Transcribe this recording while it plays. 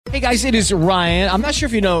Hey guys, it is Ryan. I'm not sure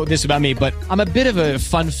if you know this about me, but I'm a bit of a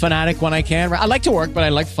fun fanatic when I can. I like to work, but I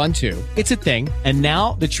like fun too. It's a thing. And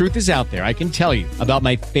now the truth is out there. I can tell you about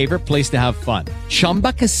my favorite place to have fun.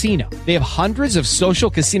 Chumba Casino. They have hundreds of social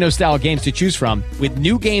casino style games to choose from with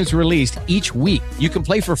new games released each week. You can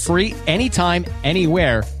play for free anytime,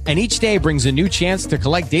 anywhere. And each day brings a new chance to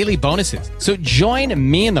collect daily bonuses. So join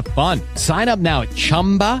me in the fun. Sign up now at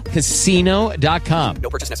ChumbaCasino.com. No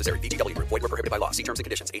purchase necessary. VGW. Void where prohibited by law. See terms and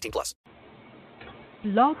conditions. 18+.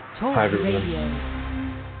 Blog Talk Hi, everyone. Radio.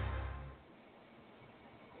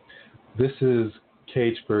 This is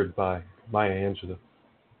Cage Bird by Maya Angelou.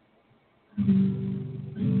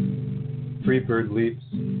 Free bird leaps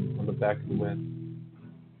on the back of the wind,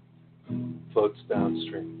 floats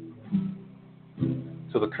downstream,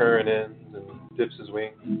 till the current ends and dips his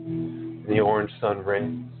wings, and the orange sun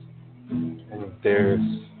reigns, and dares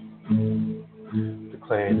to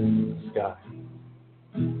claim the sky.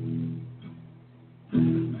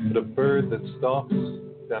 But a bird that stalks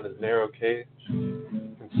down his narrow cage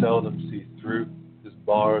can seldom see through his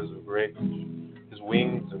bars of rage. His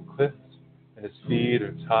wings are clipped and his feet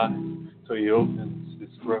are tied, so he opens his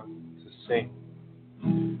throat to sing.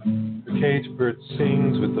 The cage bird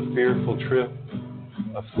sings with the fearful trill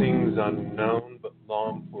of things unknown but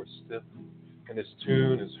longed for still, and his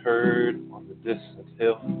tune is heard on the distant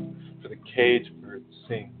hill, for the cage bird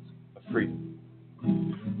sings of freedom.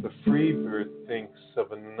 The free bird thinks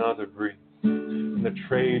of another breeze, and the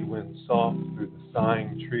trade wind soft through the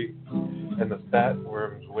sighing trees, and the fat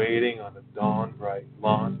worms waiting on a dawn-bright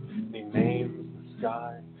lawn, and he names the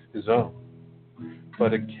sky his own.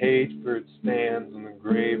 But a cage bird stands in the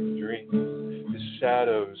grave of dreams, his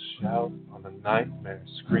shadows shout on the nightmare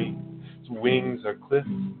scream. His wings are clipped,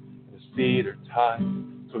 and his feet are tied,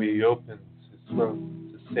 so he opens his throat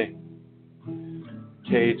to sing.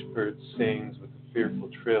 Cage bird sings with fearful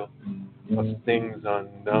trill of things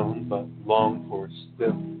unknown but longed for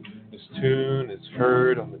still. His tune is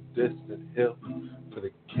heard on the distant hill, for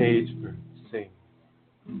the cage bird sings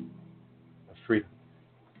of freedom.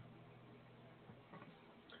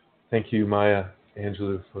 Thank you, Maya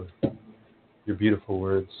Angelou, for your beautiful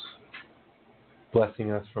words,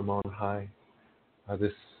 blessing us from on high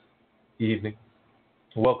this evening.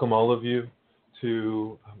 Welcome all of you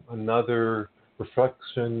to another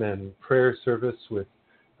reflection and prayer service with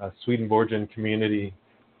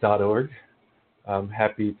Swedenborgiancommunity.org. I'm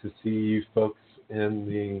happy to see you folks in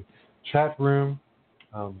the chat room,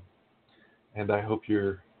 and I hope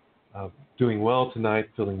you're doing well tonight,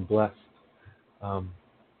 feeling blessed.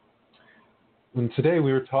 And today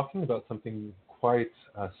we were talking about something quite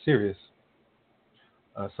serious,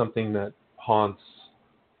 something that haunts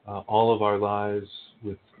all of our lives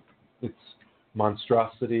with its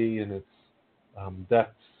monstrosity and its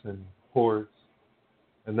depths and horrors,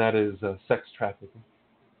 and that is sex trafficking,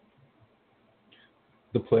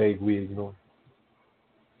 the plague we ignore.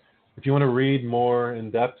 If you want to read more in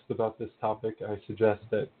depth about this topic, I suggest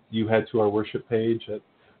that you head to our worship page at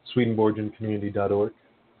Swedenborgiancommunity.org.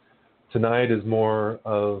 Tonight is more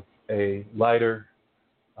of a lighter,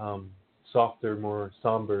 softer, more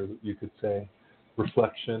somber, you could say,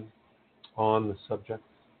 reflection on the subject.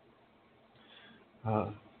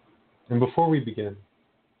 And before we begin,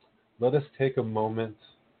 let us take a moment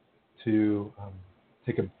to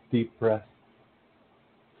take a deep breath,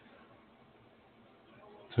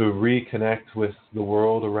 to reconnect with the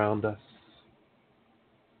world around us,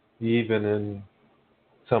 even in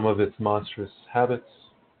some of its monstrous habits,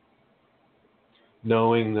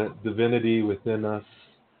 knowing that divinity within us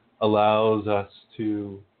allows us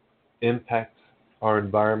to impact our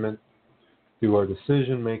environment through our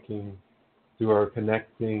decision making, through our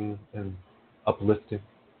connecting and uplifting.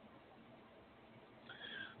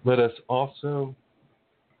 Let us also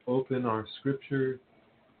open our scripture,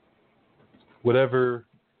 whatever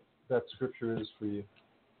that scripture is for you,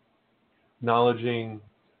 acknowledging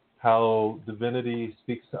how divinity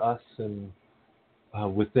speaks to us and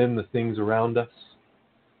within the things around us,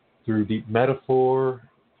 through deep metaphor,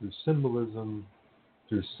 through symbolism,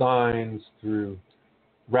 through signs, through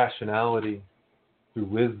rationality, through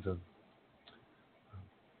wisdom,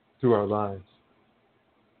 through our lives.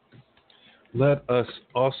 Let us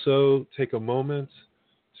also take a moment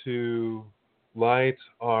to light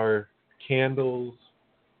our candles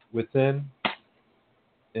within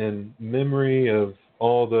in memory of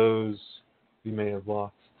all those we may have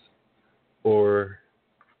lost or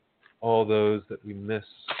all those that we miss.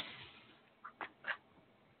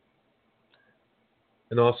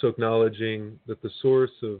 And also acknowledging that the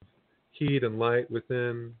source of heat and light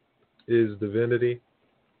within is divinity,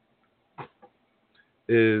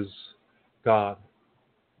 is God,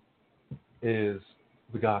 is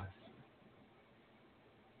the goddess.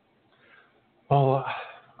 Well,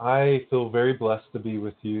 I feel very blessed to be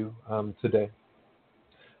with you today.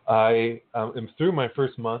 I am through my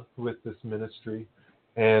first month with this ministry,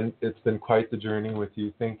 and it's been quite the journey with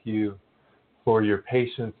you. Thank you for your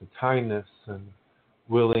patience and kindness and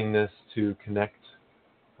willingness to connect.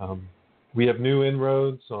 We have new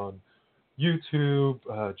inroads on YouTube,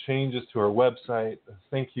 changes to our website.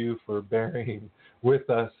 Thank you for bearing with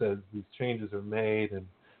us as these changes are made,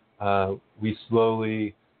 and we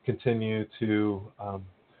slowly continue to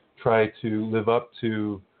try to live up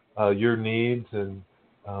to your needs and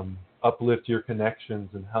uplift your connections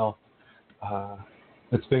and health.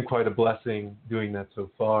 It's been quite a blessing doing that so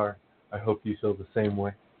far. I hope you feel the same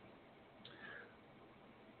way.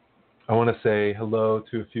 I want to say hello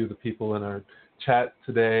to a few of the people in our chat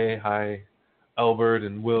today. Hi, Albert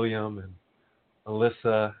and William and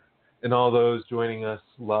Alyssa, and all those joining us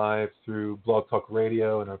live through Blog Talk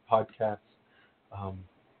Radio and our podcasts.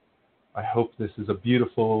 I hope this is a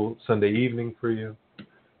beautiful Sunday evening for you,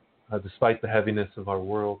 despite the heaviness of our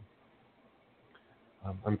world.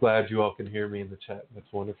 I'm glad you all can hear me in the chat.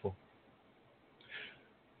 That's wonderful.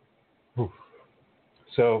 Whew.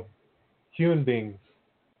 So, human beings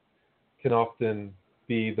can often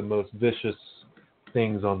be the most vicious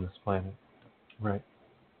things on this planet, right?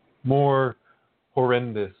 More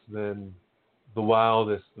horrendous than the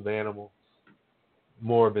wildest of animals,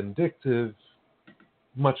 more vindictive,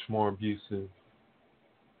 much more abusive,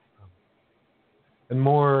 and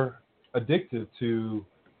more addicted to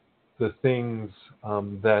the things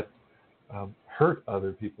that hurt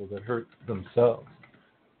other people, that hurt themselves,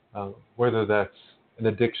 whether that's an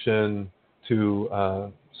addiction to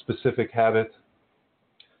a specific habit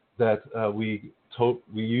that we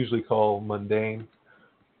usually call mundane,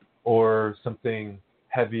 or something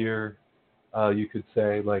heavier, you could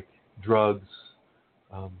say, like drugs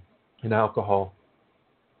and alcohol,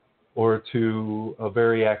 or to a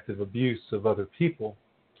very active abuse of other people,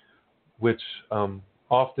 which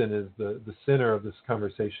often is the center of this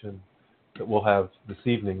conversation that we'll have this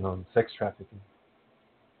evening on sex trafficking.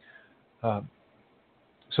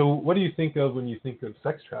 So what do you think of when you think of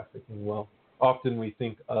sex trafficking? Well, often we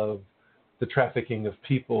think of the trafficking of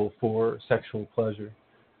people for sexual pleasure,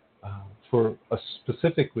 for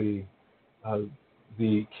specifically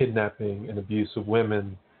the kidnapping and abuse of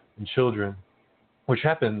women and children, which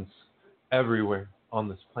happens everywhere on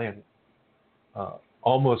this planet,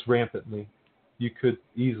 almost rampantly. You could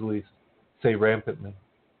easily say rampantly.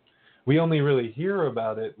 We only really hear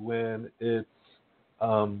about it when it's,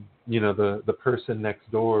 the person next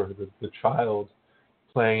door, the child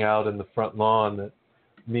playing out in the front lawn that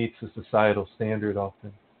meets a societal standard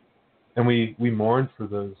often. And we mourn for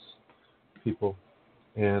those people,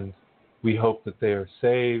 and we hope that they are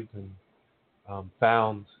saved and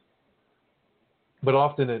found. But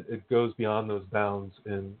often it goes beyond those bounds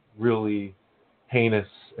in really heinous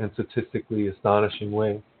and statistically astonishing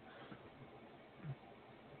ways.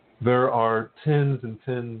 There are tens and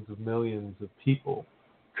tens of millions of people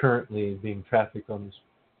currently being trafficked on this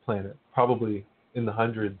planet, probably in the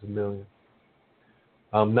hundreds of millions.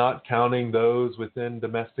 Not counting those within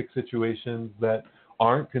domestic situations that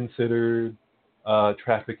aren't considered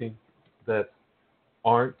trafficking, that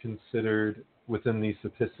aren't considered within these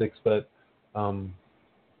statistics, but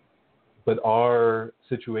are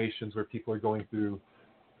situations where people are going through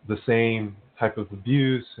the same type of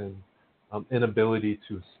abuse and inability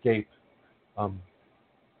to escape.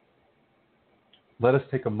 Let us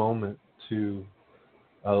take a moment to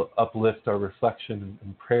uplift our reflection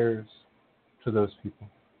and prayers to those people.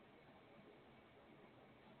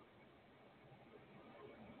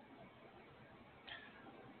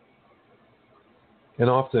 And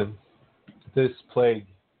often, this plague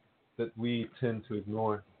that we tend to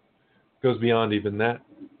ignore goes beyond even that.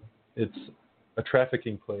 It's a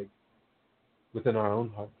trafficking plague within our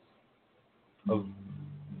own hearts of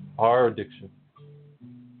our addiction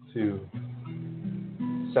to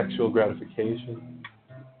sexual gratification,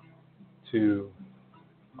 to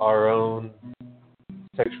our own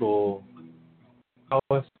sexual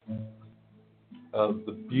prowess, of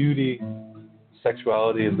the beauty,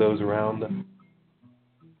 sexuality of those around us.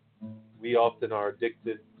 We often are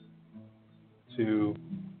addicted to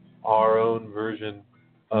our own version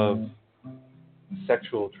of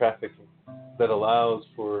sexual trafficking that allows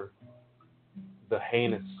for the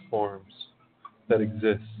heinous forms that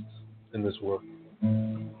exist in this world.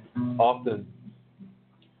 Often,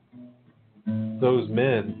 those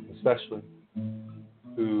men, especially,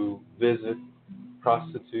 who visit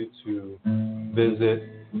prostitutes, who visit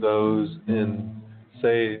those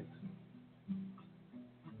enslaved,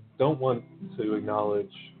 don't want to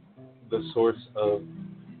acknowledge the source of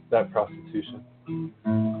that prostitution.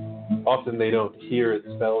 Often they don't hear it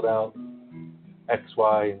spelled out, X,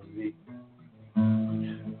 Y, and Z.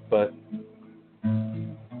 But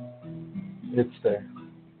it's there.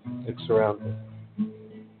 It's surrounding.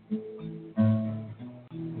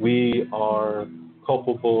 We are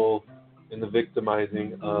culpable in the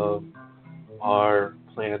victimizing of our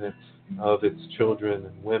planet, of its children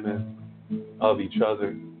and women, of each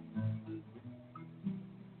other.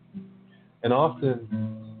 And often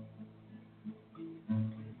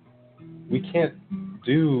we can't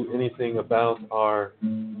do anything about our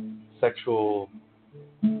sexual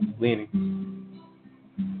leanings.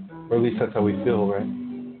 Or at least that's how we feel, right?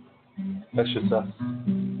 That's just us.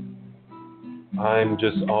 I'm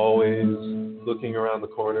just always looking around the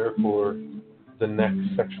corner for the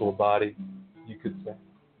next sexual body, you could say.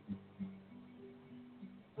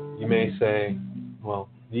 You may say, well,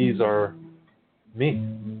 these are me.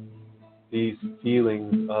 These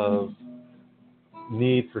feelings of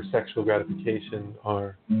need for sexual gratification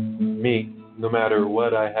are me, no matter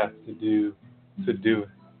what I have to do it.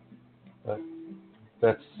 But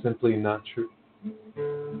that's simply not true.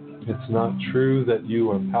 It's not true that you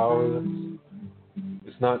are powerless.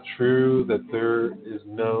 It's not true that there is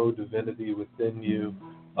no divinity within you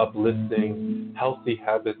uplifting healthy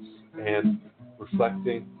habits and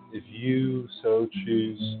reflecting if you so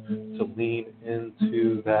choose to lean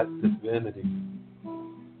into that divinity.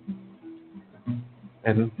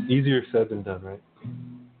 And easier said than done, right?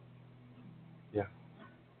 Yeah.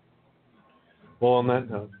 Well, on that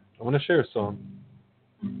note, I want to share a song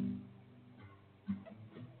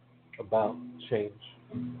about change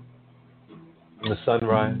and the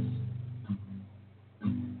sunrise,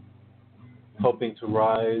 hoping to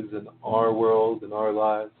rise in our world, in our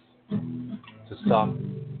lives, to stop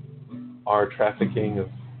our trafficking of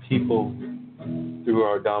people through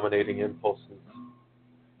our dominating impulses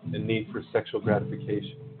and need for sexual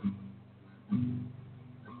gratification.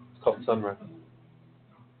 It's called Sunrise.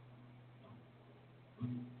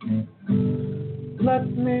 Let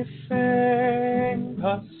me sing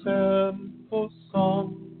a simple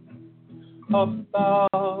song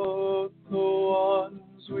about the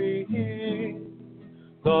ones we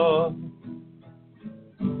love,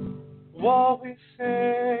 while we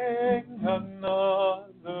sing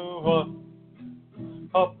another one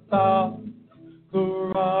about the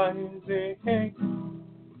rising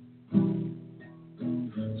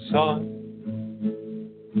sun.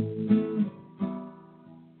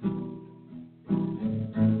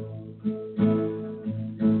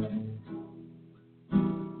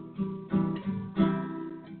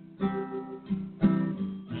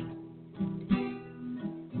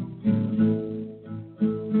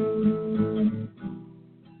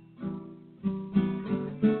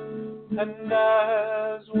 And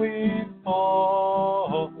as we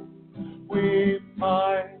fall, we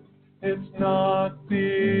find it's not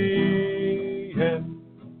the end.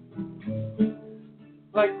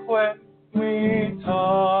 Like when we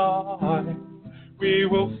die, we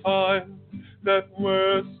will find that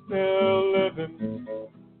we're still living.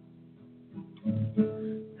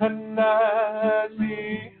 And as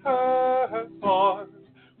the earth falls,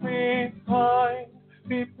 we find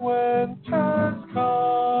deep winters come.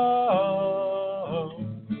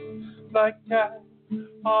 Like as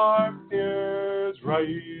our fears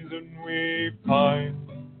rise and we find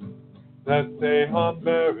that they are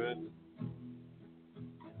barren.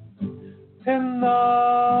 In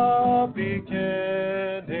the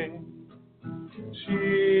beginning,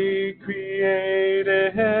 she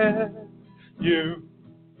created you.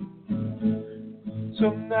 So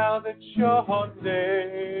now that you're on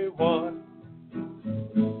day one,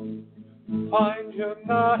 find you're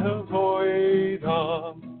not a void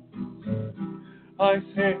of. I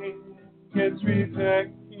think it's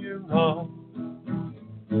ridiculous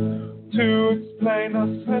to explain a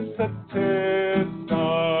sensitive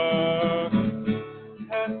stuff.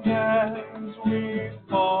 And as we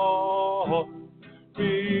fall,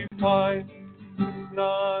 we find it's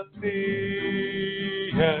not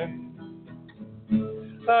the end.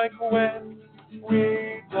 Like when we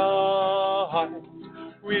die,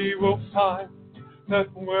 we will find that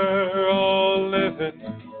we're all living.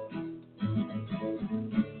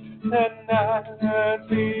 And as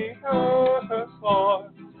the earth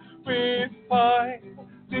falls, we find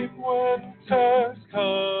deep winters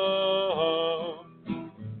come.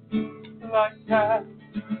 Like that,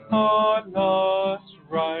 our lost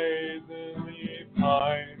rise and we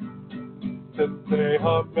find that they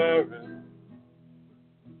are barren.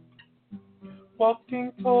 Walking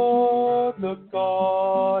toward the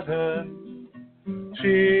garden,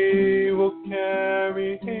 she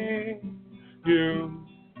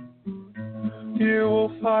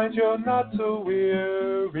and you're not so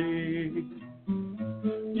weary.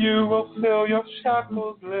 You will feel your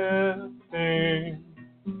shackles lifting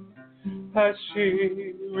as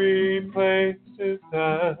she replaces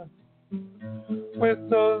them with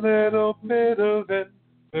a little bit of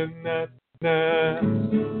infiniteness.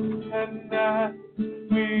 And as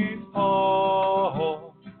we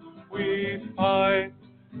fall, we find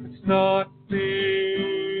it's not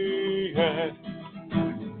the end.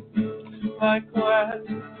 Like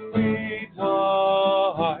when we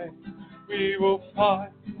die, we will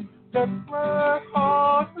find that we're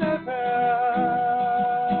all living.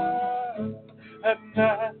 And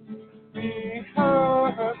as we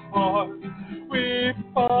hurt hard, we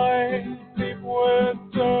find deep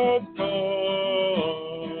winter come.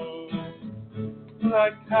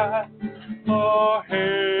 Like cats, our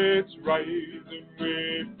heads rise and we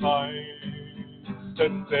find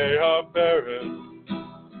that they are barren.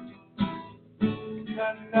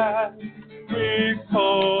 And as we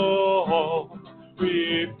fall, we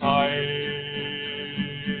find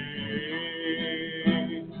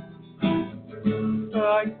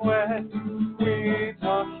like when we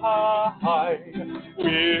die,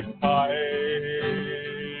 we find.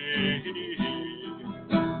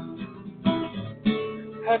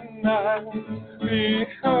 And as we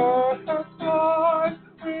hurt God,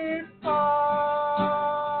 we find.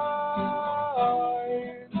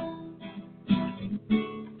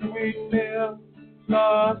 We feel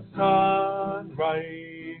the sunrise.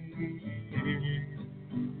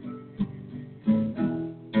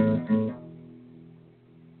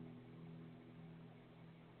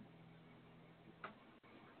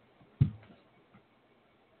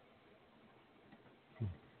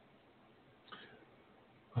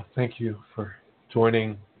 Well, thank you for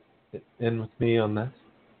joining in with me on this.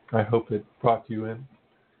 I hope it brought you in.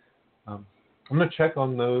 I'm going to check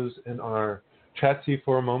on those in our Chatsy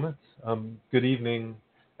for a moment. Good evening,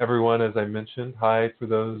 everyone, as I mentioned. Hi for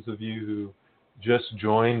those of you who just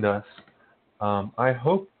joined us. I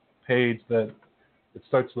hope, Paige, that it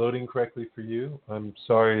starts loading correctly for you. I'm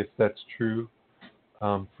sorry if that's true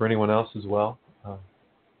for anyone else as well.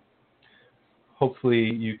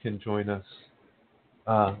 Hopefully you can join us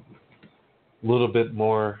a little bit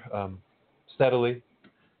more steadily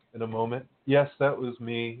in a moment. Yes, that was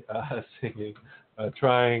me singing,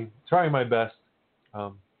 trying my best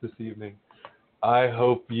this evening. I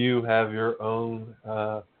hope you have your own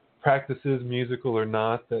practices, musical or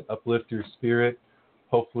not, that uplift your spirit.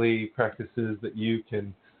 Hopefully practices that you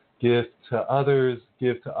can give to others,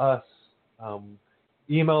 give to us.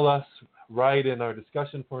 Email us, write in our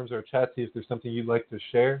discussion forums or chat, see if there's something you'd like to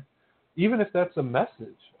share, even if that's a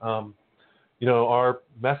message. Our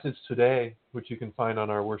message today, which you can find on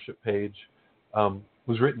our worship page,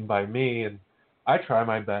 was written by me, and I try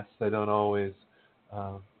my best. I don't always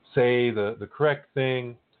say the correct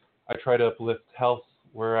thing. I try to uplift health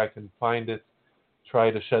where I can find it,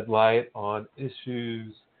 try to shed light on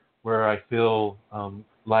issues where I feel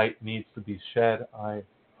light needs to be shed. I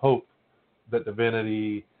hope that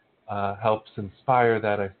divinity helps inspire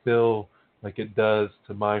that. I feel like it does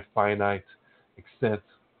to my finite extent.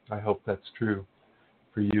 I hope that's true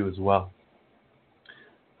for you as well.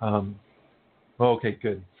 Okay,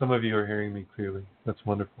 good. Some of you are hearing me clearly. That's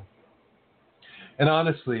wonderful. And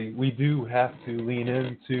honestly, we do have to lean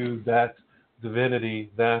into that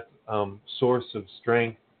divinity, that source of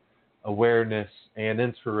strength, awareness, and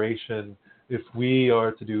inspiration if we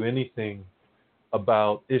are to do anything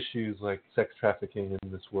about issues like sex trafficking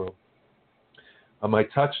in this world. I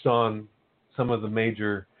touched on some of the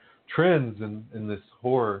major trends in this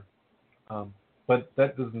horror, but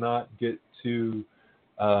that does not get to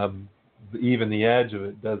even the edge of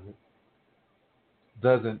it,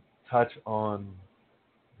 doesn't touch on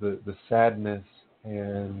the sadness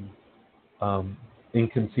and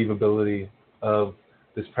inconceivability of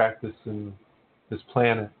this practice and this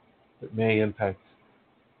planet that may impact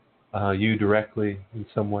you directly in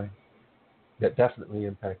some way, that definitely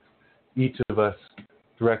impacts each of us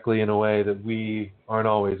directly in a way that we aren't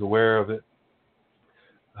always aware of it.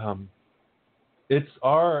 It's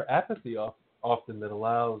our apathy often that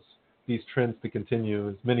allows these trends to continue,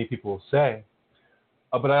 as many people will say.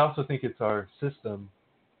 But I also think it's our system.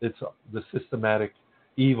 It's the systematic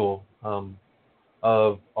evil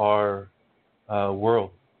of our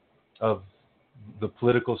world, of the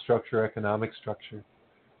political structure, economic structure.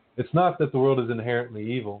 It's not that the world is inherently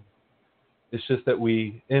evil. It's just that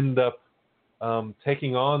we end up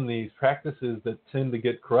taking on these practices that tend to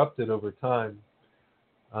get corrupted over time.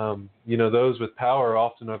 Those with power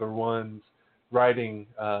often are the ones writing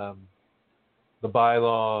the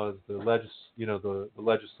bylaws, the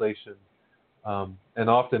legislation And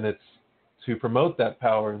often it's to promote that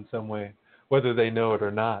power in some way, whether they know it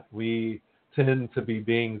or not. We tend to be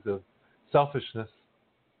beings of selfishness,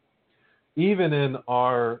 even in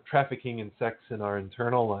our trafficking in sex in our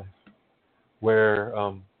internal life, where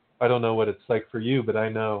I don't know what it's like for you, but I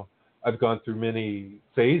know I've gone through many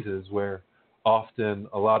phases where often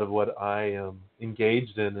a lot of what I am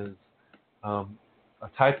engaged in is a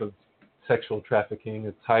type of sexual trafficking,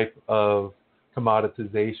 a type of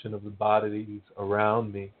commoditization of the bodies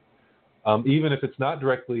around me. Even if it's not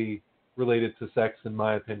directly related to sex, in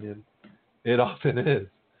my opinion, it often is.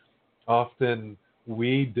 Often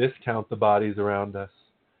we discount the bodies around us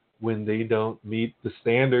when they don't meet the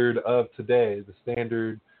standard of today, the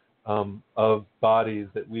standard of bodies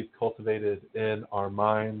that we've cultivated in our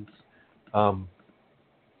minds.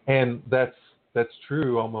 And that's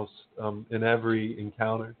true almost in every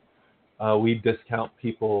encounter. We discount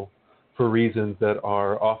people for reasons that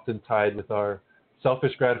are often tied with our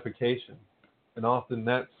selfish gratification. And often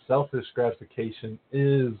that selfish gratification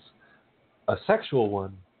is a sexual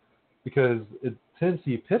one because it tends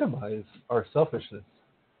to epitomize our selfishness,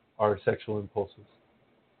 our sexual impulses.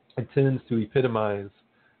 It tends to epitomize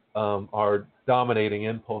our dominating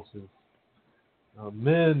impulses.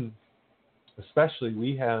 Men, especially,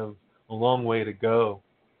 we have a long way to go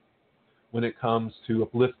when it comes to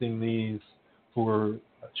uplifting these for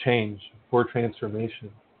change, for transformation,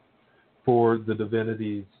 for the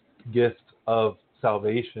divinity's gift of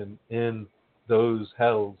salvation in those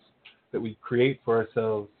hells that we create for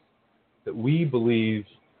ourselves, that we believe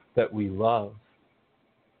that we love.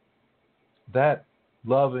 That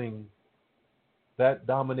loving, that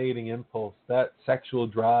dominating impulse, that sexual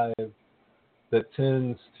drive that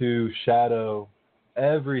tends to shadow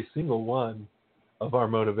every single one of our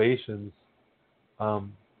motivations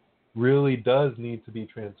really does need to be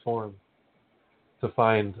transformed to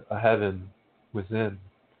find a heaven within.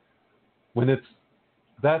 When it's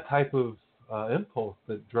that type of impulse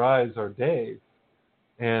that drives our days,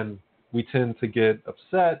 and we tend to get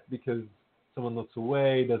upset because someone looks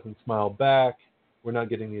away, doesn't smile back, we're not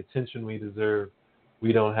getting the attention we deserve,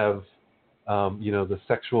 we don't have the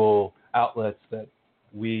sexual outlets that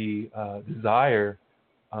we desire,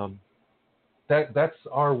 that's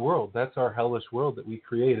our world. That's our hellish world that we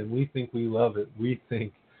create, and we think we love it. We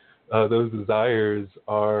think those desires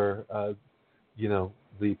are,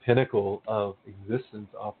 the pinnacle of existence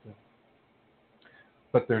often.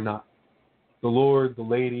 But they're not. The Lord, the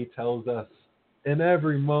Lady tells us in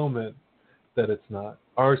every moment that it's not.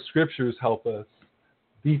 Our scriptures help us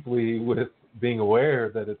deeply with being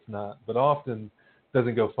aware that it's not, but often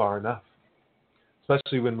doesn't go far enough.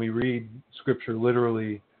 Especially when we read scripture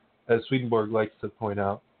literally, as Swedenborg likes to point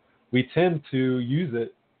out, we tend to use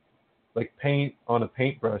it like paint on a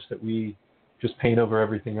paintbrush that we just paint over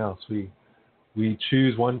everything else. We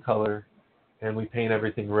choose one color and we paint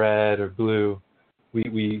everything red or blue.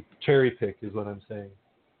 We cherry pick, is what I'm saying,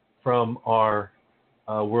 from our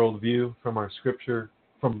worldview, from our scripture,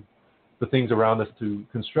 from the things around us to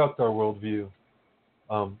construct our worldview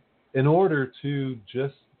in order to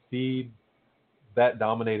just feed that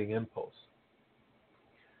dominating impulse.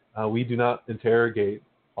 We do not interrogate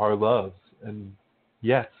our loves, and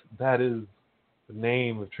yet that is the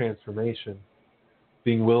name of transformation,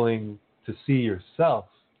 being willing to see yourself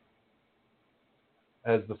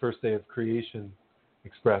as the first day of creation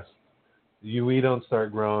expressed. We don't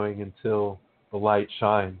start growing until the light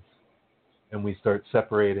shines and we start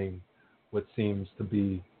separating what seems to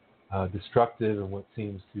be destructive and what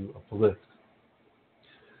seems to uplift.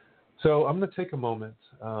 So I'm going to take a moment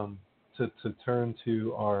to turn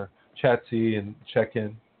to our Chatsy and check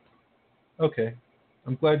in. Okay,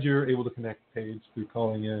 I'm glad you're able to connect, Paige, through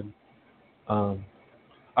calling in.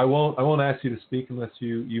 I won't ask you to speak unless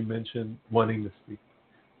you mention wanting to speak.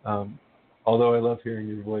 Although I love hearing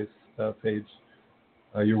your voice, Paige.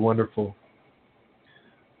 You're wonderful.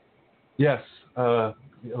 Yes,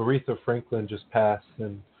 Aretha Franklin just passed,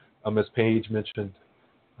 and as Paige mentioned,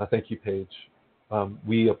 thank you, Paige.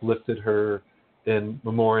 We uplifted her in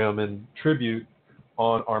memoriam and tribute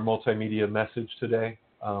on our multimedia message today,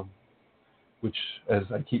 which, as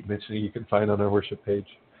I keep mentioning, you can find on our worship page.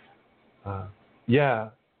 Yeah,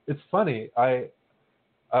 it's funny. I'm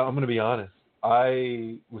going to be honest.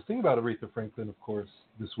 I was thinking about Aretha Franklin, of course,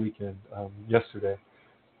 this weekend, yesterday.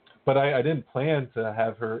 But I didn't plan to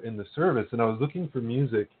have her in the service, and I was looking for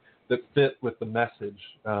music that fit with the message,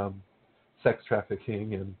 sex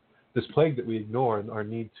trafficking and this plague that we ignore, and our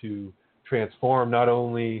need to transform not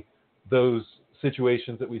only those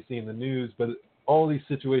situations that we see in the news, but all these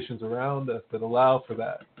situations around us that allow for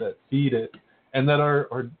that feed it, and that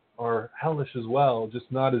are hellish as well, just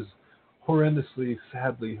not as horrendously,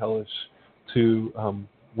 sadly hellish to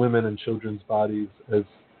women and children's bodies as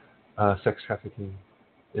sex trafficking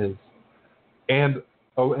is. And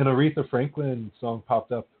an Aretha Franklin song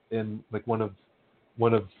popped up in like one of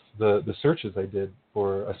the searches I did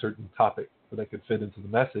for a certain topic that I could fit into the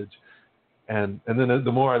message. And then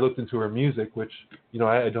the more I looked into her music, which,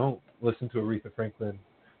 I don't listen to Aretha Franklin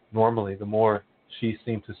normally, the more she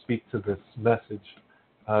seemed to speak to this message.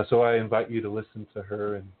 So I invite you to listen to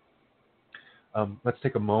her, and let's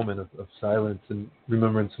take a moment of silence and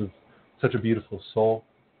remembrance of such a beautiful soul.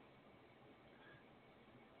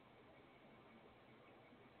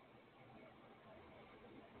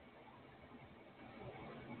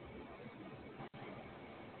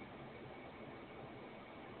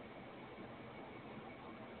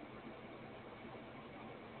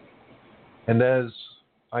 And as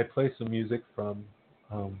I play some music from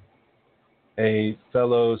a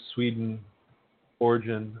fellow Sweden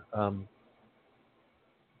origin,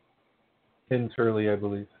 Ken Turley, I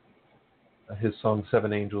believe, his song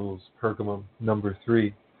Seven Angels, Pergamum, number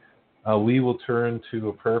 3, we will turn to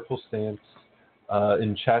a prayerful stance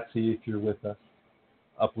in Chatsi, if you're with us,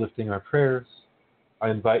 uplifting our prayers. I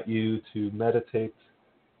invite you to meditate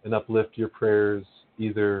and uplift your prayers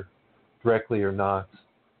either directly or not,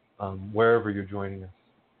 wherever you're joining us,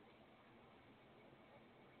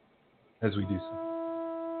 as we do so.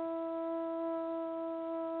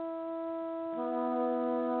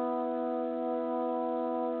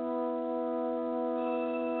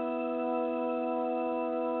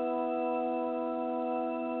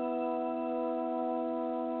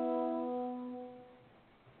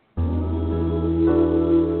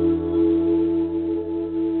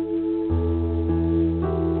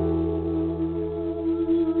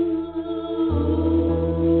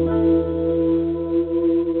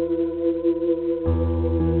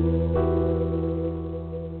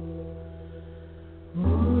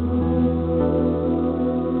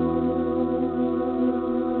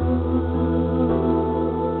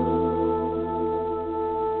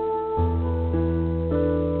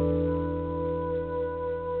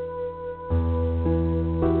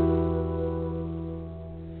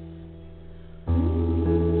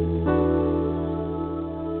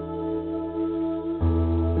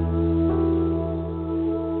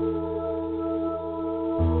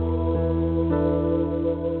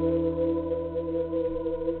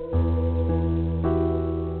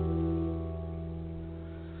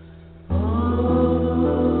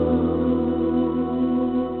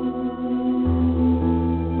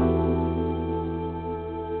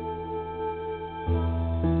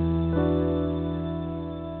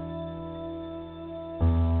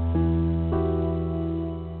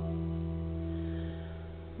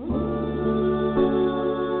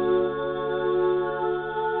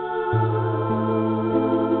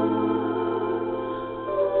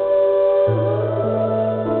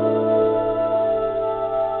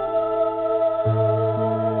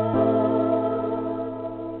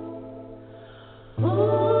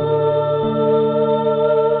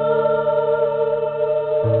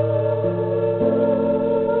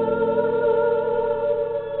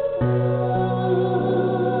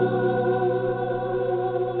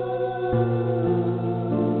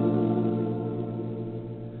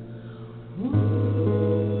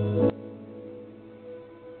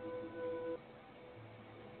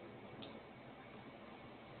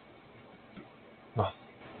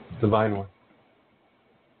 Divine One,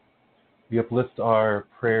 we uplift our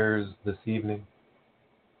prayers this evening,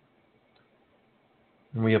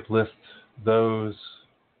 and we uplift those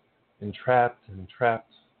entrapped and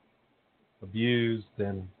trapped, abused,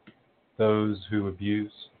 and those who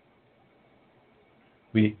abuse.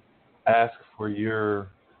 We ask for your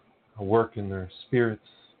work in their spirits,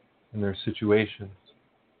 in their situations,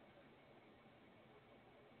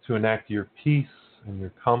 to enact your peace and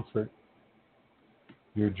your comfort,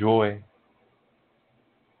 your joy.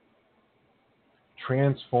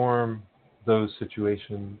 Transform those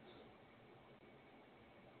situations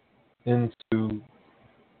into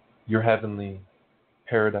your heavenly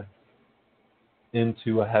paradise,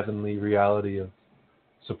 into a heavenly reality of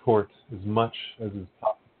support as much as is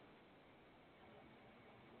possible.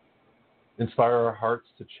 Inspire our hearts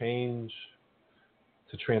to change,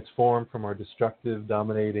 to transform from our destructive,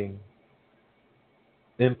 dominating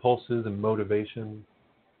impulses and motivations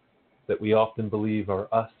that we often believe are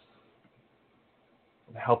us.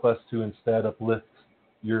 And help us to instead uplift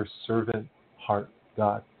your servant heart,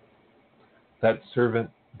 God. That servant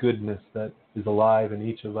goodness that is alive in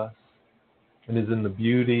each of us and is in the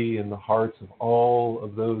beauty and the hearts of all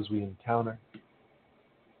of those we encounter.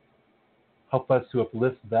 Help us to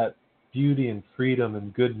uplift that beauty and freedom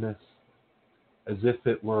and goodness as if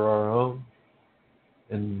it were our own,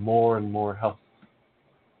 and more health.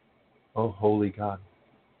 O holy God,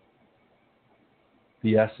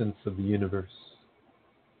 the essence of the universe,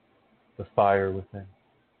 the fire within.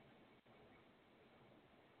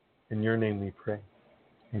 In your name we pray.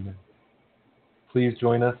 Amen. Please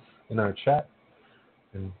join us in our chat,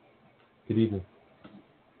 and good evening.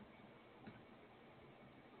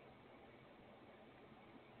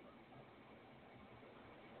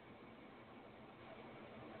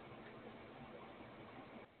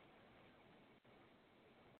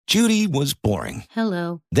 Judy was boring.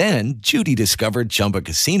 Hello. Then Judy discovered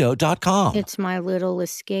ChumbaCasino.com. It's my little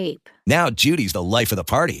escape. Now Judy's the life of the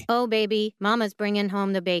party. Oh, baby, mama's bringing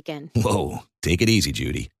home the bacon. Whoa, take it easy,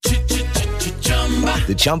 Judy.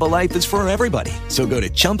 The Chumba life is for everybody. So go to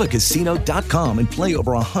ChumbaCasino.com and play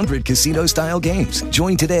over 100 casino-style games.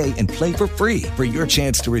 Join today and play for free for your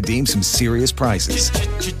chance to redeem some serious prizes.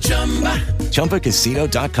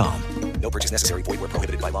 ChumbaCasino.com. No purchase necessary. Void where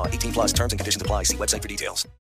prohibited by law. 18 plus terms and conditions apply. See website for details.